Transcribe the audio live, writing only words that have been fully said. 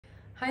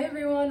Hi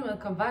everyone,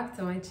 welcome back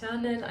to my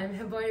channel. I'm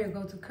Hiba, your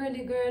go-to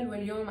curly girl.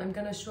 واليوم I'm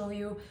gonna show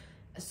you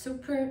a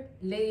super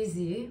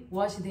lazy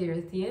wash day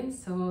routine,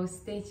 so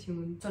stay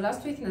tuned. So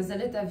last week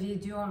نزلت a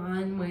video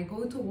عن my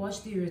go-to wash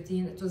day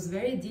routine. It was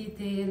very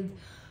detailed.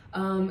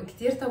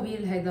 كتير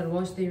طويل هيدا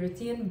ال wash day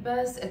routine,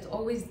 بس it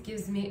always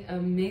gives me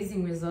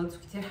amazing results.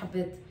 وكتير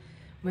حبيت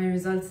my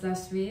results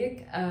last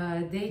week.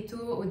 Day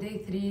 2 و day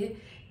 3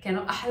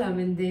 كانوا أحلى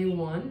من day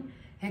 1.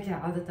 هيك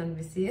عادة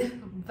بيصير.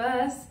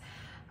 بس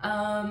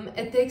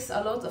it takes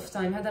a lot of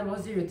time. هذا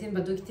الwash day routine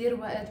بده كتير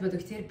وقت، بده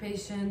كتير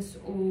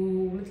patience،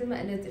 ومثل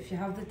ما قلت if you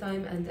have the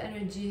time and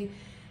energy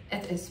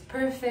it is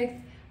perfect.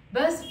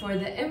 بس for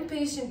the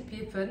impatient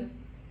people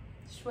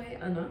شوي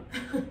أنا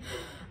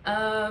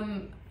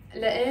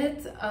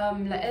لقيت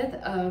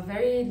a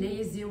very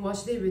lazy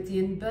wash day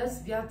routine بس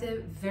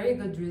بيعطي very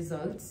good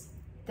results.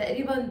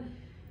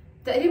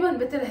 تقريبا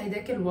مثل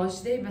هيداك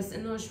الواش داي، بس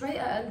انه شوي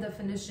اقل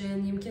definition،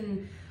 يمكن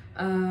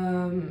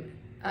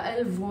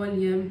اقل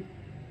volume،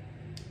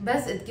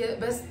 بس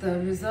the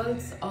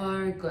results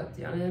are good.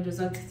 يعني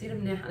الريزلتس كتير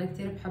منيح، انا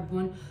كتير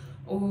بحبهم.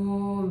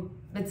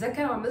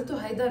 وبتذكر عملته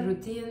هيدا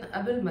الروتين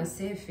قبل ما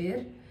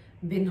اسافر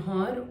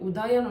بنهار،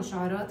 وضاينوا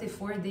شعراتي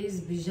 4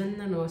 days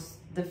بجننوا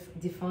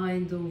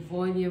defined و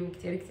volume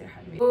كتير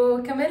حلوين.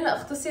 وكمان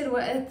لاختصر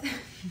وقت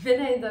من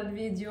هيدا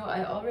الفيديو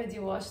I already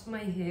washed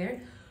my hair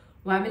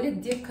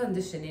وعملت deep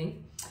conditioning.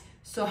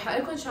 سو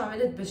حقلكم شو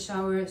عملت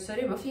بالشاور.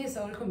 سوري ما في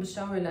اصور لكم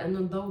بالشاور لانه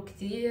الضوء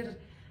كتير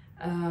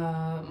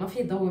ما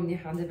في ضوء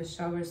منيح عندي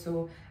بالشاور.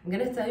 سو I'm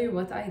gonna tell you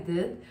what I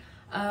did.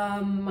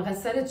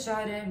 غسلت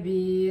شعري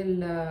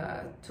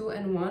بال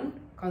 2-in-1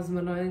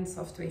 Cosmaline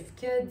soft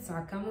wave kids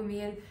على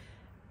كاموميل.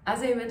 as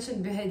I mentioned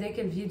بهيداك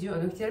الفيديو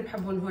انه كتير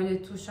بحبهم هول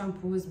 2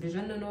 شامبوز،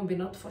 بجننوا،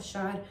 بينظفوا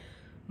الشعر،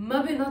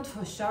 ما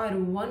بينظفوا الشعر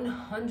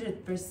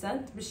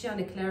 100%، مش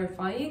يعني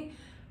clarifying،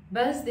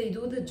 بس they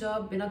do the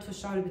job، بينظفوا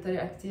الشعر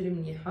بطريقه كتير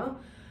منيحه.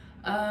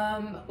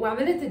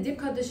 وعملت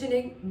الديب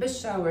كونديشنينج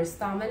بالشاور.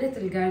 استعملت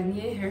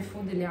الجارنيه هير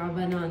فود اللي على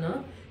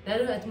بنانا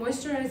لانه it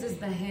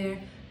moisturizes the hair،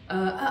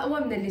 اقوى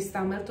من اللي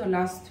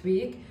استعملته last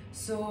week.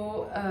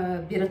 سو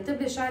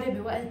بيرطب لي شعري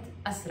بوقت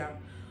اسرع.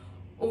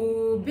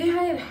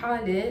 وبهاي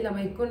الحاله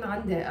لما يكون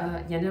عندي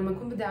يعني لما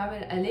يكون بدي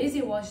اعمل a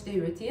lazy wash day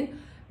routine،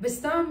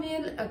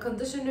 بستعمل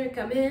كونديشنر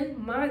كمان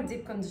مع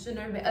الديب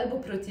كونديشنر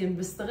بقلبه بروتين.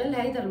 بستغل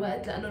هيدا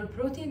الوقت لانه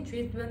البروتين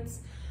تريتمنتس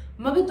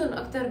ما بدهم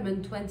اكثر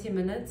من 20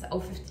 minutes او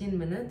 15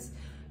 minutes.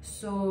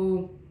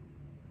 سو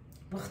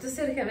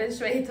بختصر كمان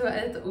شويه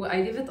وقت و I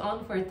leave it on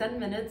for 10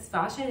 minutes.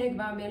 فعشان هيك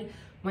بعمل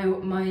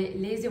my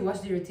lazy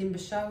wash day routine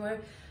بالشاور.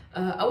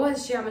 اول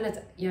شيء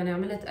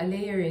عملت a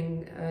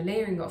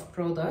layering of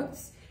products.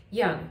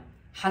 يعني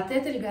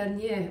حطيت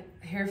الجارنيه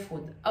هير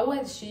فود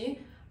اول شيء،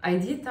 I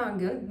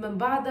detangled، من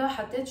بعدها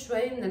حطيت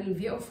شوي من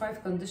ال VO5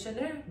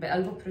 conditioner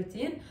بقلبه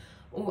بروتين،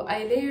 و I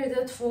layered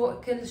it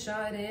فوق كل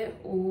شعري،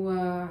 و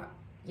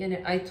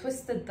يعني I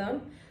twisted them،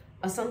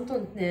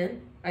 قسمتهم 2،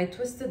 I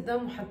twisted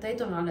them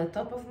وحطيتهم على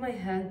top of my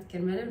head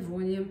كرمال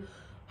الفوليوم.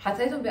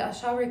 حطيتهم بقى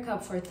shower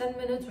cup for 10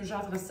 minutes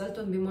ورجعت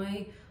غسلتهم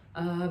بمي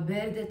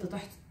باردة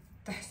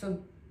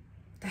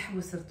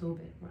تحبس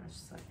رطوبة، ما بعرف شو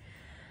صار.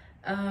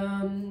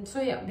 so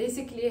yeah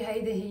basically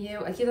هيدي هي.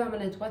 واكيد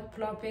عملت wet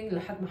plopping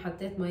لحد ما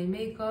حطيت ماي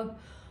ميك اب.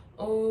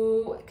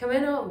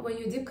 وكمان when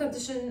you deep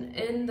condition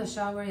in the shower،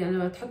 يعني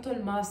لما تحطوا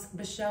الماسك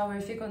بالشاور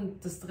فيكم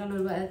تستغلوا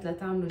الوقت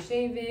لتعملوا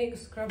shaving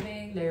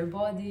scrubbing لير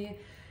body،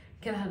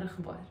 كل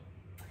هالاخبار.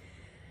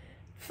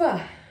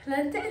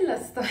 فلننتقل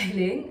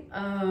للستايلينج.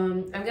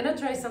 I'm gonna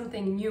try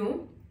something new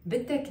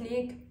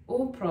بالتكنيك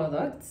و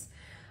products.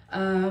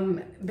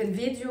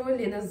 بالفيديو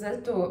اللي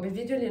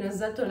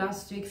نزلته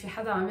last week في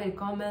حدا عمل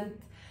comment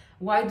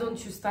why don't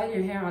you style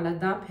your hair على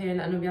damp hair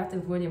لانه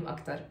بيعطي فوليوم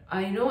اكتر.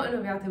 I know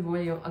انه بيعطي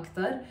فوليوم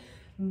اكتر،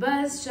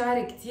 بس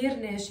شعري كتير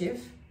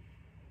ناشف.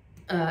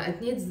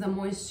 it needs the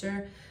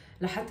moisture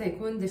لحتى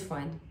يكون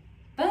defined.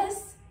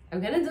 بس I'm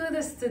gonna do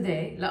this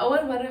today.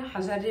 لأول مرة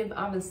حجرب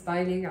أعمل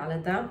ستايلينج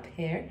على damp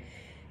hair.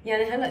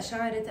 يعني هلأ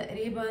شعري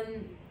تقريبا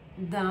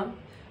damp،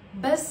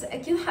 بس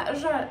أكيد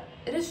حأرجع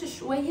رش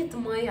شوية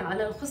مي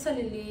على الخصل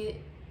اللي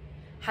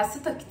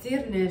حسيتها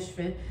كتير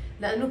ناشفة،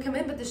 لأنه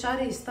كمان بدي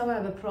شعري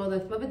يستوعب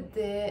البرودكت، ما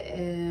بدي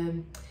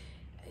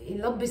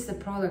يلبس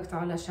البرودكت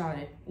على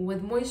شعري.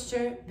 with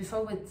moisture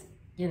بفوت،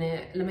 يعني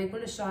لما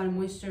يكون الشعر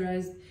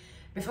moisturized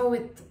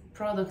بفوت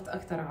برودكت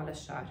أكتر على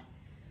الشعر.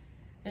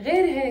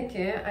 غير هيك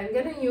I'm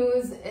gonna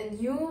use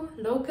a new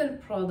local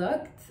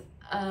product.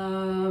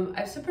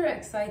 I'm super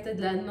excited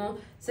لأنه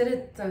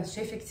صرت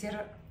شايفة كتير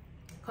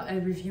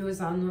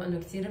reviews عنه انه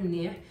كتير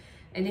منيح،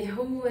 اللي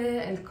هو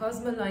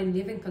الكوزمالاين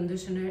ليفينج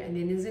كونديشنر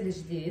اللي نزل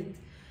جديد.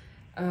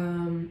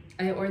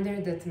 I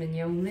ordered it من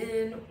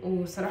يومين،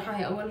 وصراحة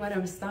هي أول مرة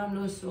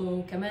بستعمله.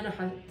 سو كمان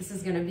this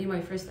is gonna be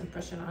my first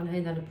impression عن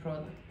هيدا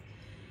البرودكت.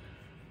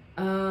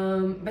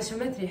 بس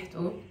شميت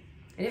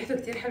ريحته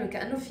كتير حلو،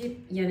 كأنه في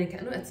يعني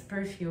كأنه it's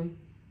perfume،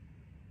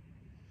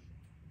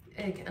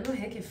 كأنه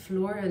هيك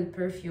floral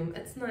perfume.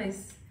 it's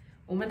nice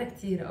ومنا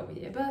كتير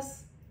قوية،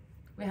 بس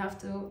we have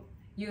to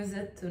use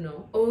it to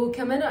know.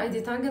 وكمان I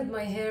detangled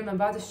my hair من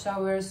بعد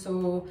الشاور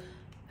so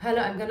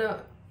هلا I'm gonna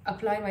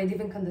apply my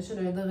leave-in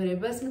conditioner دغري.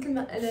 بس مثل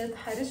ما قلت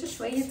حرش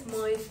شوية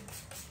مي.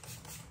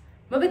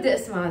 ما بدي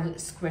اسمع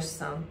السكويش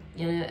ساوند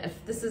يعني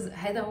if this is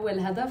هذا هو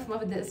الهدف ما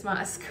بدي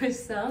اسمع سكويش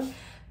ساوند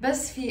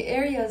بس في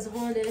areas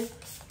هون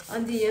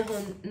عندي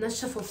اياهم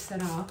نشفوا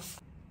بسرعة.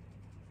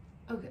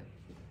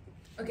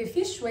 اوكي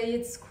في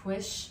شوية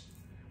سكويش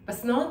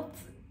بس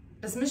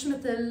بس مش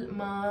مثل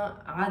ما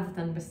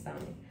عادة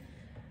بستعمل.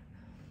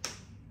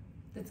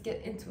 Let's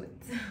get into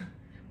it.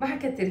 ما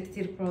حكتر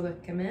كتير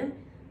برودكت كمان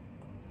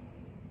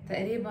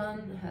تقريبا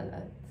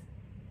هالقد.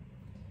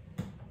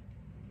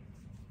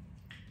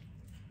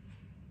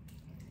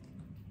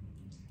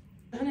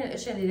 هون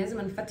الاشياء اللي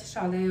لازم نفتش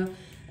عليها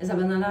اذا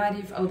بدنا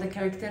نعرف او the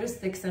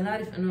characteristics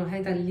نعرف انه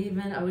هيدا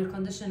الليفن او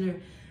الكونديشنر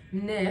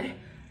منيح.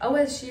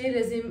 اول شيء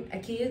لازم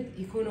اكيد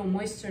يكونوا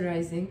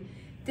moisturizing.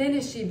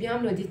 ثاني شيء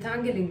بيعملوا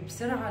detangling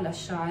بسرعه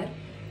للشعر.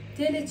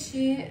 ثالث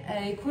شيء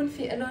يكون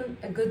في لهم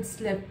a good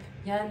slip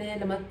يعني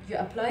لما you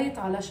apply it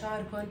على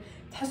شعركم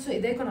تحسوا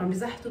ايديكم عم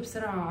بيزحطوا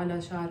بسرعه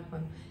على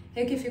شعركم.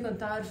 هيك فيكم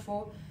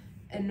تعرفوا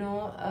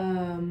انه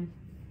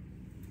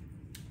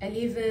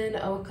الليفن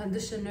او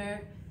الكونديشنر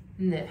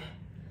منيح.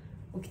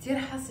 وكتير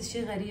حاسه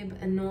شيء غريب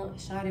انه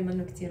شعري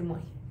منه كتير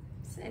مي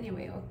بس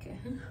anyway اوكي.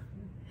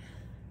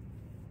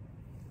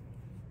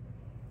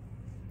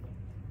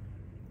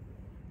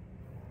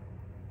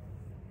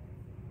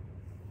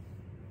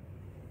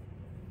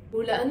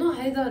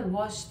 ولانه هيدا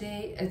الواش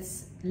داي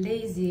اتس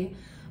ليزي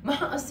ما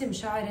حقسم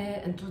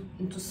شعري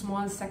انتو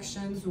سمول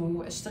سكشنز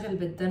واشتغل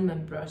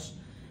بالدنمن برش.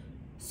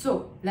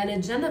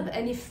 لنتجنب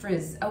اني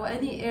فريز او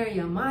اني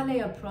اريا ما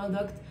عليها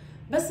برودكت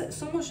بس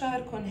قسموا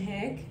شعركم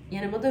هيك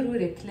يعني ما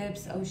ضروري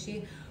كليبس او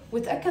شيء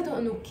وتاكدوا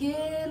انه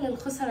كل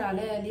الخصل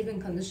عليها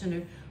ليفين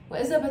كونديشنر.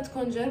 واذا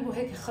بدكم جربوا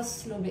هيك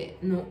خصلوا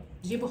بانه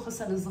جيبوا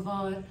خصل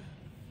صغار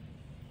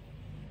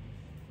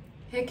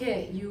هيك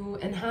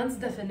you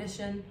enhance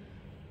definition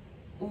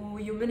و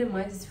you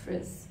minimize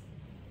frizz.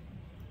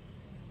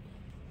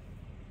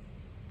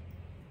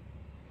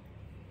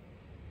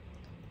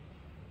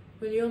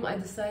 واليوم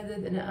I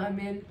decided اني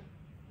اعمل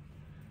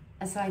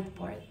a side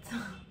part.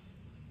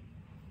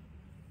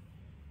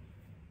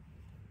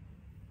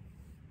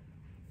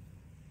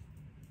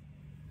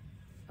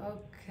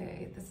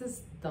 اوكي this is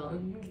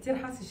done. كتير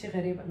حاسه شي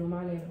غريب انه ما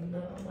عليه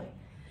منها مي.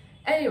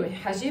 anyway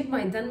حجيب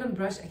ماي دنمن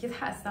برش. اكيد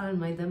حاستعمل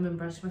ماي دنمن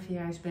برش ما في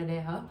عيش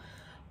بلاها.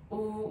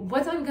 و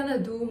what I'm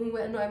gonna do هو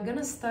انه I'm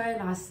gonna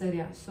style على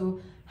السريع. so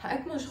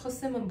حاكمش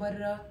خصي من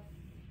برا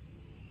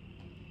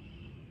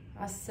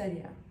على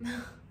السريع.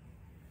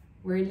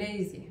 we're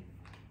lazy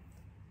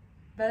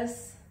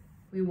بس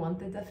we want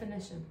the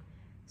definition.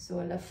 so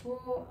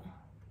لفوق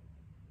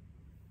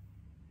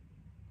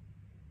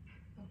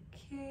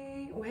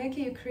اوكي وهيك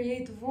you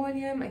create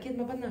volume. اكيد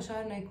ما بدنا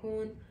شعرنا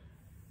يكون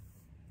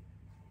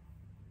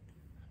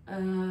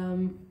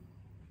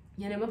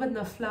يعني ما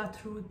بدنا flat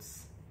roots.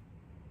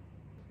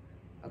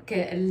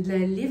 اوكي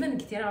الليفن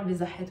كتير عم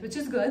بيزحط which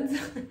is good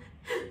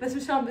بس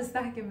مش عم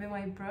بستحكم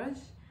بماي برش.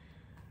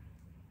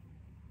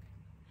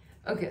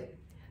 اوكي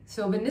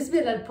so بالنسبة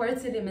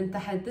للبارتس اللي من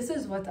تحت this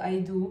is what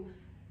I do.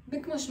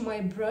 بكمش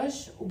ماي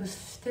برش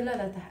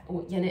وبفتلها لتحت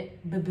يعني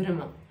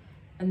ببرمها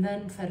and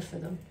then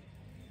بفرفدهم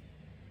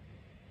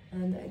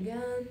and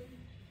again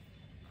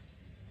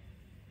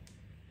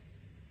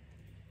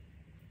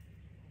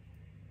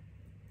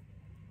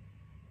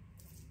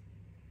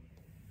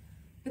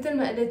مثل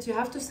ما قلت you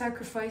have to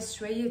sacrifice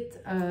شوية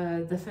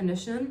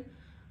definition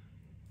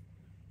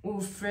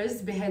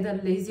وفريز بهذا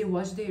الليزي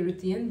واش داي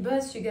روتين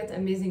بس you get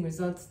amazing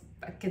results.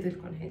 بأكد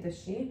لكم هيدا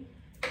الشيء.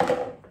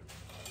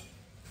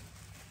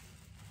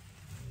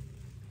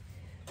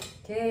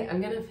 Okay,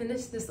 I'm gonna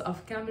finish this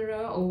off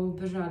camera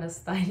وبرجع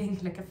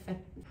للستايلينج لكفة.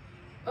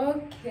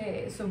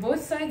 Okay, so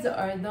both sides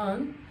are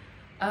done.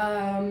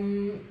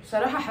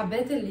 بصراحة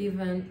حبيت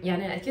الليفن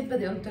يعني أكيد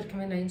بدي أنطر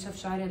كمان لينشف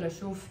شعري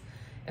لأشوف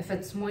if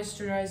it's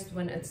moisturized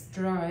when it's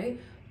dry.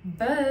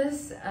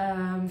 بس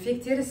في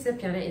كتير ستيب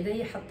يعني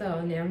ايدي حتى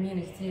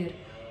ناعمين كتير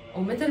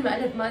ومثل ما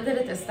قلت ما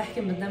قدرت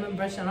استحكم بالدم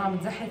برش. انا عم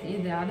بتزحت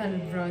ايدي على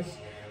البرش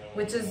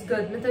which is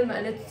good. مثل ما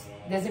قلت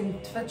لازم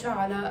تفتشوا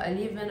على a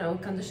leave-in او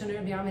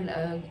conditioner بيعمل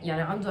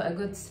يعني عنده a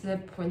good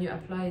slip when you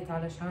apply it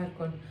على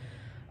شعركم.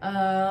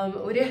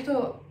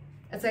 وريحته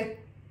it's like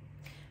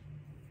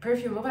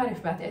perfume. ما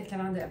بعرف بعتقد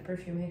كان عندي a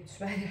perfume هيك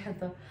تشبه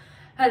ريحتها.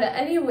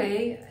 هلا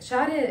anyway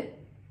شعري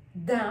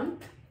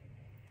damp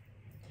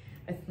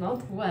it's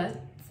not wet.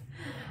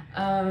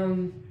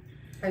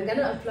 I'm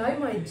gonna apply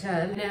my gel.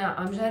 أنا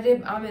عم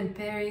جرب أعمل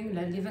pairing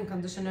لل leave-in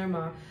conditioner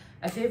مع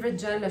a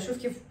favorite gel لأشوف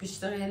كيف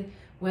بيشتغل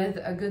with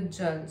a good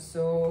gel. so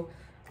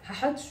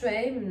هحط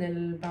شوي من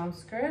ال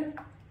bounce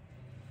curl.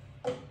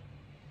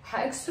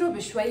 حأكسره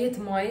بشوية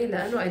مي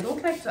لأنه I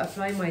don't like to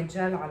apply my gel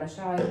على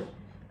شعر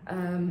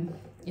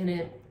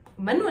يعني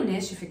منه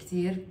ناشف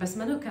كتير بس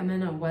منه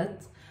كمان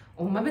wet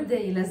وما بدي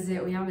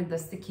يلزق ويعمل ده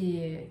sticky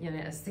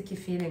يعني a sticky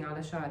feeling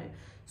على شعري.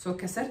 so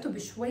كسرته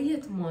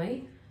بشوية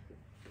مي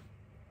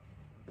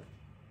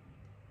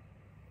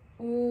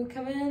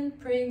وكمان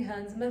praying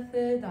hands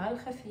method على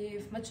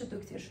الخفيف، ما تشدوا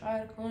كتير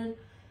شعركم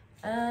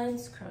and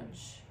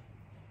scrunch.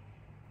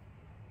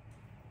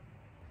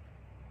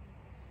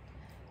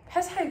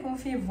 بحس حيكون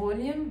في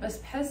فوليوم،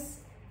 بس بحس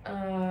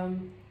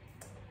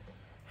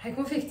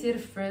حيكون في كتير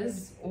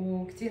فريز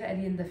وكتير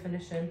قليل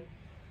definition،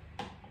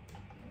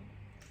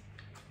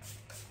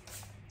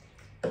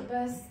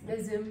 بس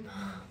لازم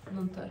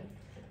ننطر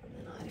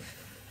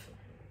نعرف.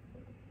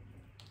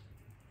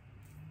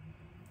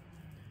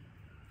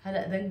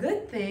 هلا the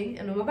good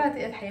thing انه ما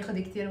بعتقد حياخد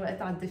كتير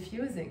وقت على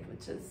diffusing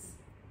which is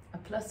a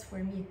plus for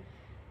me.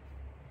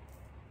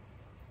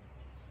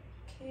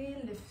 Okay,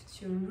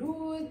 lift your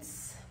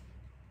roots.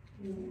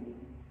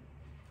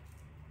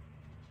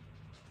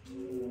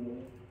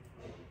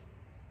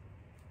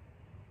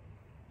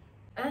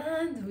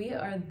 And we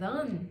are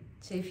done.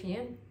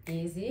 شايفين؟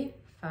 easy,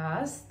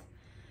 fast.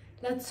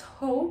 Let's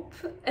hope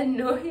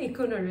انه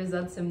يكونوا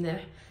الريزلتس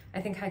منيح. I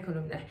think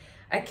حيكونوا منيح.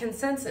 I can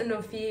sense انه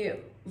في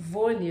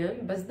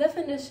volume، بس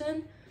definition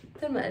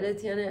مثل ما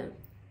قلت يعني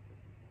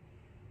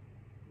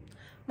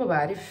ما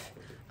بعرف.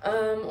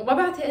 وما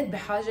بعتقد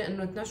بحاجة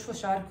انه تنشفوا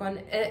شعركم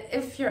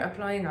if you're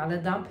applying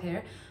على damp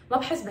hair. ما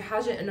بحس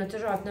بحاجة انه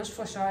ترجعوا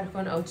تنشفوا شعركم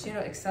او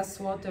تشيلوا excess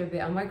water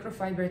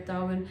بمايكروفايبر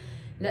تاول،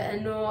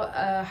 لانه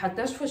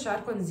حتنشفوا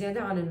شعركم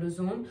زيادة عن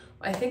اللزوم،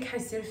 و I think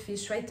حيصير في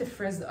شوية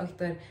فريز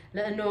اكتر،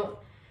 لانه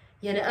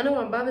يعني انا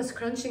وعم بعمل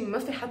scrunching ما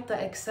في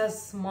حتى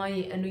excess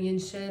مي انه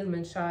ينشال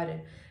من شعري.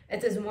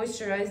 it is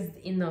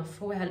moisturized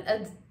enough. هو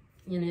هالقد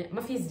يعني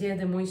ما في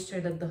زيادة moisture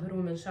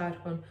لتظهروه من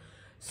شعركم.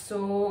 so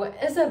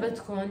اذا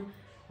بدكم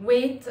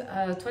wait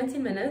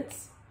 20 minutes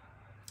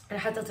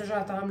لحتى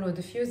ترجعوا تعملوا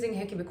diffusing،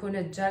 هيك بيكون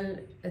الجل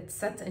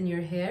set in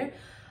your hair،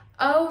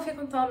 او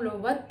فيكم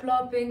تعملوا wet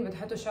plopping،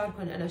 بتحطوا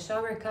شعركم على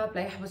shower cap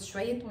ليحبس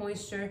شوية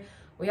moisture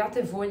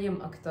ويعطي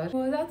volume اكتر.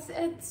 so that's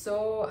it.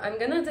 so I'm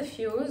gonna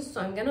diffuse.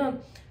 so I'm gonna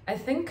I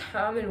think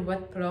حاعمل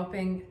wet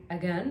plopping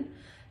again،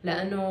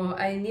 لانه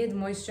I need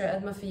moisture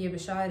قد ما فيي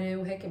بشعري،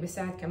 وهيك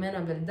بيساعد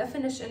كمان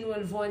بالديفينيشن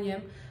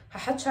والفوليوم.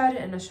 هحط شعري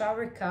in a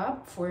shower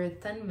cap for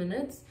 10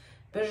 minutes،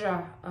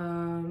 برجع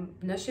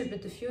بنشف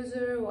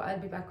بالديفيوزر و I'll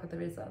be back with the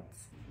results.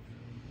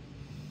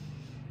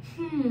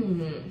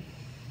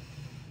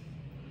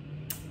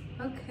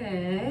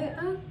 Okay.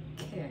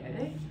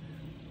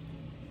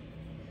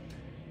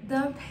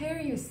 Damp hair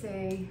you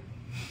say.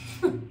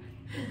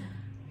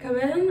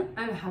 كمان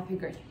I'm a happy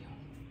girl.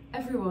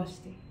 Every wash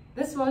day.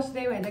 This wash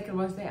day وهداك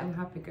الwash day I'm a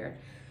happy girl.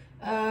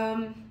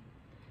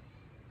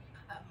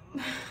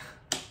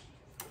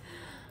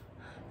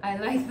 I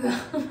like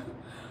them.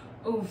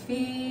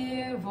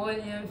 وفي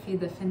volume في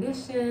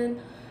definition،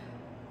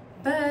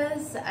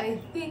 بس I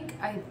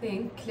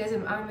think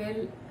لازم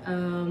أعمل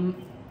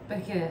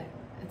بركة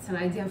it's an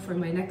idea for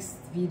my next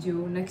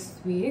video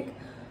next week.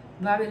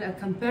 بعمل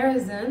a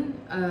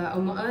comparison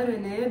أو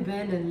مقارنة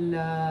بين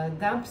ال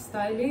damp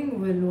styling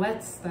وال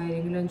wet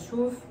styling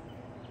لنشوف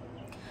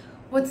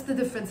what's the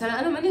difference. هلا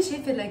أنا ماني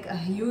شايفة like a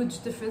huge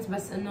difference،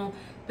 بس إنه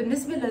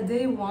بالنسبة ل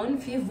day 1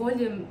 في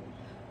volume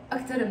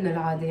أكتر من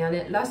العادة.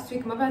 يعني last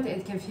week ما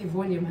بعتقد كان في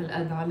volume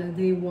هالقد على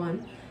day 1.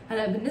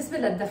 هلا بالنسبة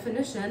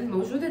للديفينيشن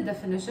موجود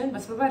الديفينيشن،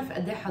 بس ما بعرف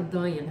قد ايه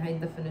حتضاين هاي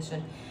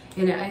الديفينيشن.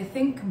 يعني I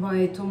think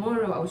by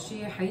tomorrow أو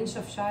شي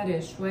حينشف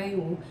شعري شوي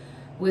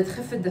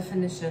وتخف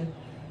الديفينيشن،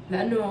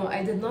 لأنه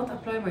I did not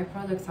apply my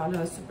products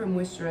على super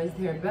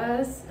moisturized hair،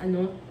 بس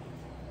إنه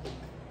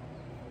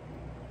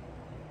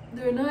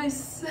they're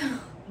nice.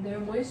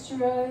 they're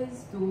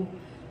moisturized و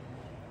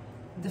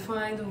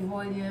defined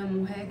وvolume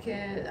وهيك.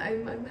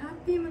 I'm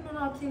happy منهم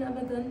عاطلين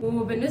ابدا.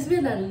 وبالنسبه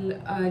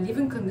لل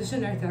leave-in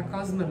conditioner تاع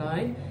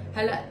Cosmaline،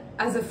 هلا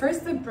as a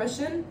first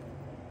impression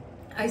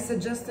I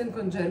suggest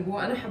انكم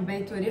تجربوه. انا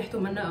حبيته، ريحته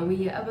منا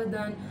قويه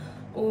ابدا،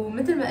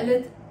 ومثل ما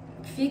قلت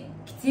في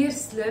كثير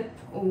سليب،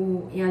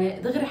 ويعني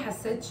دغري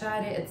حسيت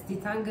شعري it's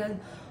detangled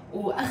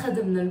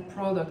واخذ من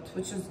البرودكت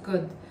which is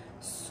good.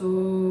 so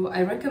I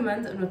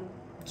recommend انه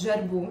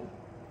تجربوه.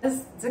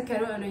 بس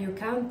تذكروا انه you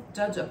can't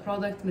judge a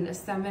product من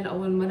استعمال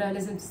اول مره،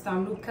 لازم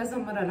تستعملوه كذا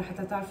مره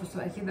لحتى تعرفوا. سو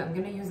اكيد I'm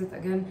gonna use it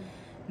again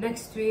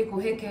next week،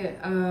 وهيك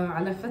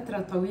على فتره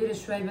طويله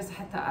شوي، بس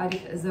حتى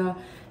اعرف اذا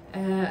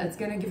it's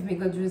gonna give me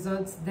good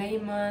results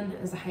دايما،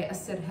 اذا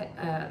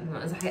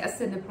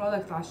حيأثر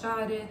البرودكت على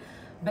شعري،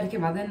 بلكي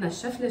بعدين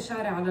نشف لي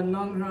شعري على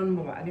اللونج رون،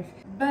 ما بعرف.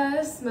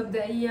 بس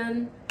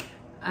مبدئيا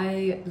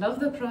I love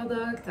the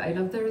product, I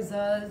love the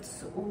results.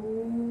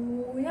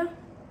 yeah,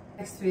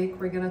 next week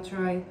we're gonna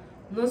try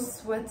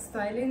نص wet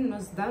styling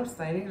نص damp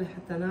styling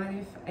لحتى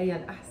نعرف أي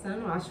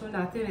الأحسن وعشو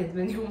نعتمد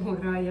من يوم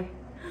ورايح.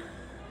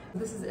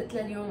 This is it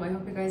لليوم. I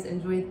hope you guys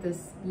enjoyed this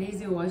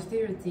lazy wash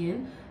day routine.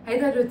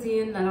 هيدا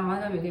الروتين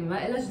للعالم اللي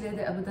ما إلها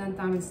جلادة أبدا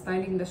تعمل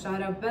styling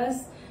لشعرها،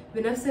 بس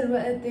بنفس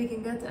الوقت they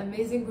can get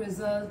amazing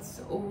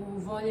results و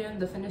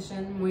volume,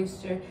 definition,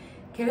 moisture،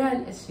 كل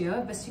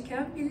هالأشياء، بس you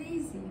can't be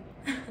lazy.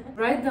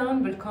 write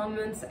down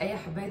بالكومنتس أي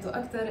حبيتوا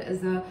أكتر،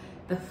 إذا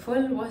the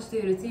full wash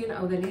day routine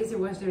أو the lazy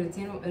wash day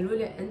routine، وقالوا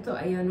لي أنتوا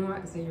أي نوع،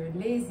 إذا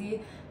you're lazy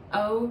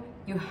أو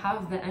you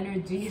have the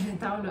energy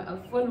لتعملوا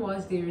a full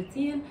wash day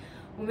routine.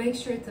 make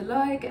sure to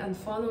like and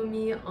follow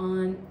me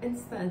on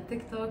Insta and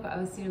TikTok. I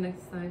will see you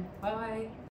next time. Bye.